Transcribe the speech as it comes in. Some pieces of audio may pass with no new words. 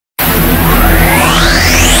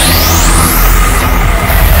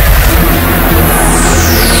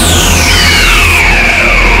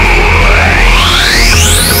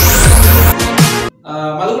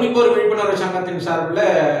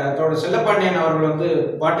செல்லப்பாண்டியன் அவர்கள் வந்து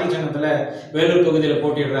பாட்டில் சின்னத்துல வேலூர் தொகுதியில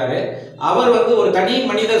போட்டிடுறாரு. அவர் வந்து ஒரு தனி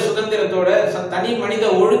மனித சுதந்திரத்தோட, தனி மனித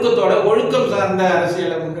ஒழுக்கத்தோட, ஒழுக்கம் சார்ந்த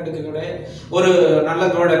அரசியலை முன்னெடுக்கக்கூடிய ஒரு நல்ல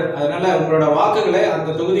தோழர். அதனால உங்களோட வாக்குகளை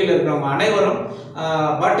அந்த தொகுதியில் இருக்கிறவங்க அனைவரும்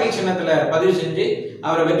பாட்டில் சின்னத்துல பதிவு செஞ்சு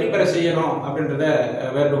அவரை வெற்றி பெற செய்யணும் அப்படின்றத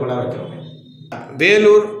வேண்டுகோளா வைக்கிறோம்.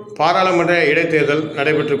 வேலூர் பாராளுமன்ற இடைத்தேர்தல்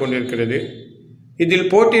நடைபெற்று கொண்டிருக்கிறது. இதில்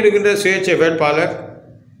போட்டியிடுகின்ற சுயேட்சை வேட்பாளர்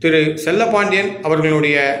திரு செல்லப்பாண்டியன்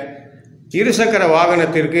அவர்களுடைய இருசக்கர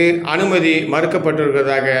வாகனத்திற்கு அனுமதி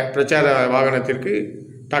மறுக்கப்பட்டிருக்கிறதாக பிரச்சார வாகனத்திற்கு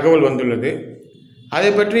தகவல் வந்துள்ளது.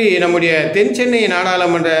 அதை பற்றி நம்முடைய தென் சென்னை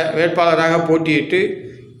நாடாளுமன்ற வேட்பாளராக போட்டியிட்டு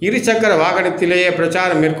இருசக்கர வாகனத்திலேயே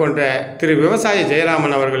பிரச்சாரம் மேற்கொண்ட திரு விவசாயி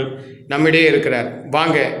ஜெயராமன் அவர்கள் நம்மிடையே இருக்கிறார்.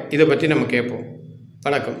 வாங்க இதை பற்றி நம்ம கேட்போம்.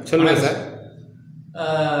 வணக்கம், சொல்லுங்கள் சார்.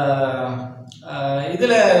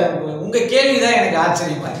 இதில் உங்கள் கேள்வி தான் எனக்கு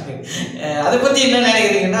ஆச்சரியமாக இருக்குது. அதை பற்றி என்ன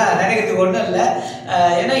நினைக்கிறீங்கன்னா, நினைக்கிறதுக்கு ஒன்றும் இல்லை.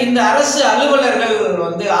 ஏன்னா இந்த அரசு அலுவலர்கள்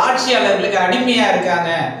வந்து ஆட்சியாளர்களுக்கு அடிமையாக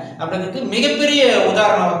இருக்காங்க அப்படிங்கிறதுக்கு மிகப்பெரிய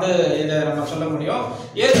உதாரணம் வந்து இதை நம்ம சொல்ல முடியும்.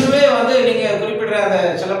 ஏற்கனவே வந்து நீங்கள் குறிப்பிடுற அந்த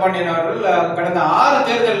செல்லப்பாண்டியன் அவர்கள் கடந்த 6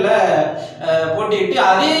 தேர்தலில் போட்டியிட்டு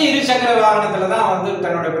அதே இருசக்கர வாகனத்தில் தான் வந்து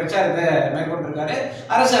தன்னோட பிரச்சாரத்தை மேற்கொண்டிருக்காரு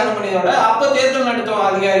அரசு அனுமதியோட. அப்போ தேர்தல் நடத்தும்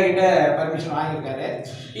அதிகாரிகிட்ட பர்மிஷன் வாங்கியிருக்காரு.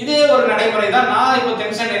 இதே ஒரு நடைமுறை தான் நான் இப்போ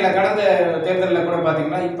தென் சென்னையில் கடந்த தேர்தலில் கூட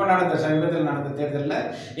பார்த்தீங்கன்னா, இப்போ நடந்த சமீபத்தில் நடந்த தேர்தலில்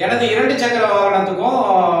எனது 2 சக்கர வாகனத்துக்கும்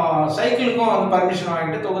சைக்கிளுக்கும் வந்து பர்மிஷன்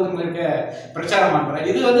வாங்கிட்டு தொகுதி முழுக்க பிரச்சாரம் பண்ணுறேன்.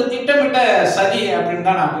 இது வந்து திட்டமிட்ட சதி அப்படின்னு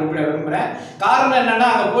தான் நான் குறிப்பிட விரும்புகிறேன். காரணம் என்னன்னா,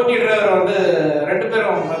 அங்கே போட்டியிடுறவர் வந்து 2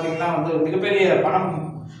 பேரும் பார்த்தீங்கன்னா வந்து மிகப்பெரிய பணம்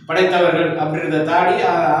படைத்தவர்கள் அப்படின்றத தாண்டி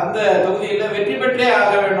அந்த தொகுதியில் வெற்றி பெற்றே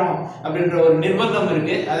ஆக வேணும் அப்படின்ற ஒரு நிர்பந்தம்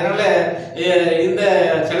இருக்கு. அதனால இந்த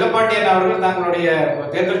செல்லப்பாண்டியன் அவர்கள் தங்களுடைய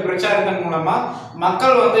தேர்தல் பிரச்சாரத்தின் மூலமா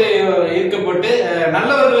மக்கள் வந்து ஈர்க்கப்பட்டு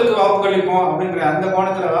நல்லவர்களுக்கு வாக்களிப்போம் அப்படின்ற அந்த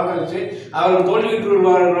கோணத்துல வாக்களிச்சு அவர்கள்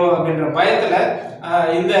தோல்வியுற்றுவார்களோ அப்படின்ற பயத்துல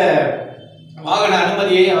இந்த வாகன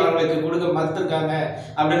அனுமதியை அவர்களுக்கு கொடுக்க மறுத்திருக்காங்க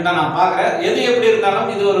அப்படின்னு தான் நான் பார்க்குறேன். எது எப்படி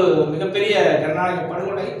இருந்தாலும் இது ஒரு மிகப்பெரிய ஜனநாயக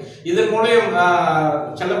படுகொலை. இதன் மூலம்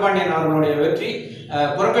செல்லப்பாண்டியன் அவர்களுடைய வெற்றி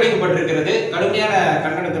புறக்கணிக்கப்பட்டிருக்கிறது. கடுமையான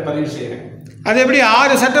கண்டனத்தை பதிவு செய்கிறேன். அது எப்படி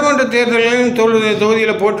 6 சட்டமன்ற தேர்தலையும்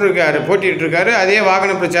தொகுதியில் போட்டிட்டு இருக்காரு, அதே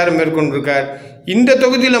வாகன பிரச்சாரம் மேற்கொண்டிருக்கார். இந்த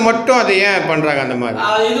தொகுதியில் மட்டும் அதை ஏன் பண்ணுறாங்க அந்த மாதிரி?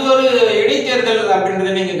 இது ஒரு இடைத்தேர்தல்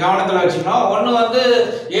அப்படின்றத நீங்கள் கவனத்தில் வச்சுக்கணும். ஒன்று வந்து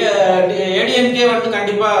ஏடிஎம்கே வந்து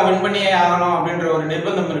கண்டிப்பாக வின் பண்ணியே ஆகணும் அப்படின்ற ஒரு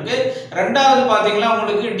நிர்பந்தம் இருக்கு. ரெண்டாவது பார்த்தீங்கன்னா,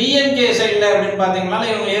 உங்களுக்கு டிஎம்கே சைடில் அப்படின்னு பார்த்தீங்கன்னா,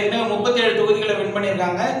 இவங்க ஏற்கனவே 37 தொகுதிகளை வின்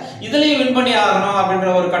பண்ணியிருக்காங்க. இதுலேயும் வின் பண்ணி ஆகணும் அப்படின்ற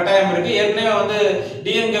ஒரு கட்டாயம் இருக்கு. ஏற்கனவே வந்து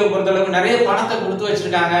டிஎம்கே பொறுத்தளவுக்கு நிறைய பணத்தை கொடுத்து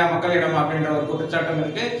வச்சிருக்காங்க மக்களிடம் அப்படின்ற ஒரு குற்றச்சாட்டம்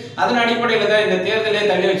இருக்கு. அதன் அடிப்படையில் தான் இந்த தேர்தலே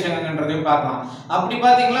தள்ளி வச்சாங்கன்றதையும் பார்க்கலாம். அப்படி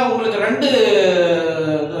பார்த்தீங்கன்னா, உங்களுக்கு 2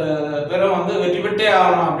 பேரும் வந்து வெற்றி பெற்றே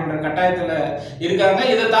ஆகணும் அப்படின்ற கட்டாயத்தில் இருக்காங்க.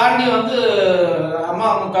 இதை தாண்டி வந்து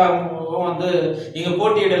அமமுக வந்து இங்க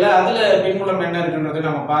போட்டியிடல, அதுல பின்புலம் என்ன இருக்குன்றது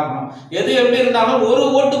நம்ம பார்க்கணும். எது எப்படி இருந்தாலும் ஒரு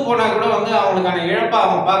ஓட்டு போனா கூட வந்து அவங்களுக்கான இழப்பா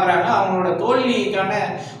அவங்க பாக்குறாங்க. அவங்களோட தோல்விக்கான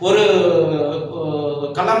ஒரு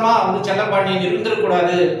களமா வந்து செல்லப்பாண்டியன்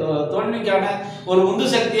இருந்துடக்கூடாது, தோல்விக்கான ஒரு உந்து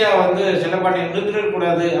சக்தியா வந்து செல்லப்பாண்டியன்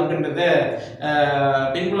இருந்துடக்கூடாது அப்படின்றத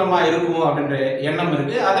பின்புலமா இருக்கும் அப்படின்ற எண்ணம்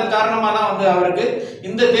இருக்கு. அதன் காரணமா தான் வந்து அவருக்கு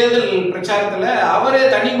இந்த தேர்தல் பிரச்சாரத்துல அவரே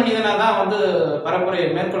தனி மனிதனா தான் வந்து பரப்புரை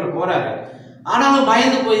மேற்கொள்ள போறாரு. ஆனாலும்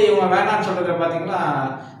பயந்து போய் இவங்க வேணான்னு சொல்றத பாத்தீங்கன்னா,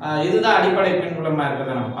 இதுதான் அடிப்படை பின்புலமா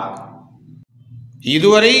இருக்கிறத நம்ம பார்க்கலாம்.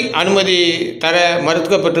 இதுவரை அனுமதி தர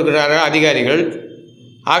மறுக்கப்பட்டிருக்கிறார்கள் அதிகாரிகள்.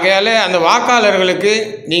 ஆகையால அந்த வாக்காளர்களுக்கு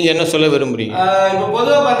நீங்க என்ன சொல்ல விரும்புறீங்க? இப்போ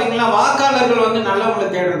பொதுவாக பார்த்தீங்கன்னா, வாக்காளர்கள் வந்து நல்லவங்களை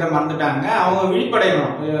தேடுறதை மறந்துட்டாங்க. அவங்க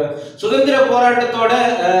விழிப்படையணும். சுதந்திர போராட்டத்தோட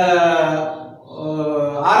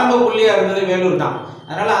ஆரம்ப புள்ளியா இருந்தது வேலூர் தான்.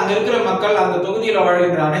 அதனால அங்க இருக்கிற மக்கள், அந்த தொகுதியில்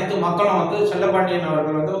வாழ்கின்ற அனைத்து மக்களும் வந்து செல்லப்பாண்டியன்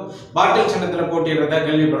அவர்கள் வந்து பாட்டில் சின்னத்துல போட்டியிடுறதா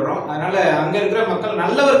கேள்விப்படுறோம். அதனால அங்க இருக்கிற மக்கள்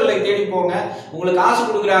நல்லவர்களை தேடி போங்க. உங்களுக்கு காசு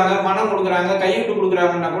கொடுக்குறாங்க, பணம் கொடுக்குறாங்க, கையூட்டு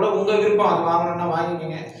கொடுக்குறாங்கன்னா கூட உங்க விருப்பம், அது வாங்கணும்னா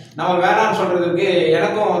வாங்கிக்கோங்க. நம்ம வேணாம்னு சொல்றதுக்கு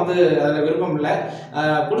எனக்கும் வந்து அதுல விருப்பம் இல்லை.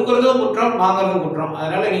 கொடுக்கறதும் குற்றம், வாங்குறதும் குற்றம்.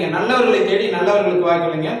 அதனால நீங்க நல்லவர்களை தேடி நல்லவர்களுக்கு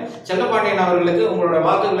வாக்களிங்க. செல்லப்பாண்டியன் அவர்களுக்கு உங்களோட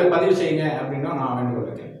வாக்குகளை பதிவு செய்யுங்க அப்படின்னு நான் வேண்டுகோள்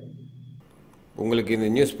வைக்கிறேன். உங்களுக்கு இந்த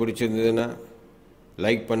நியூஸ் பிடிச்சிருந்ததுன்னா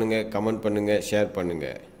லைக் பண்ணுங்கள், கமெண்ட் பண்ணுங்கள், ஷேர்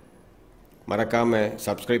பண்ணுங்கள். மறக்காமல்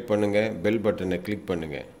சப்ஸ்கிரைப் பண்ணுங்கள், பெல் பட்டனை கிளிக்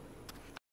பண்ணுங்கள்.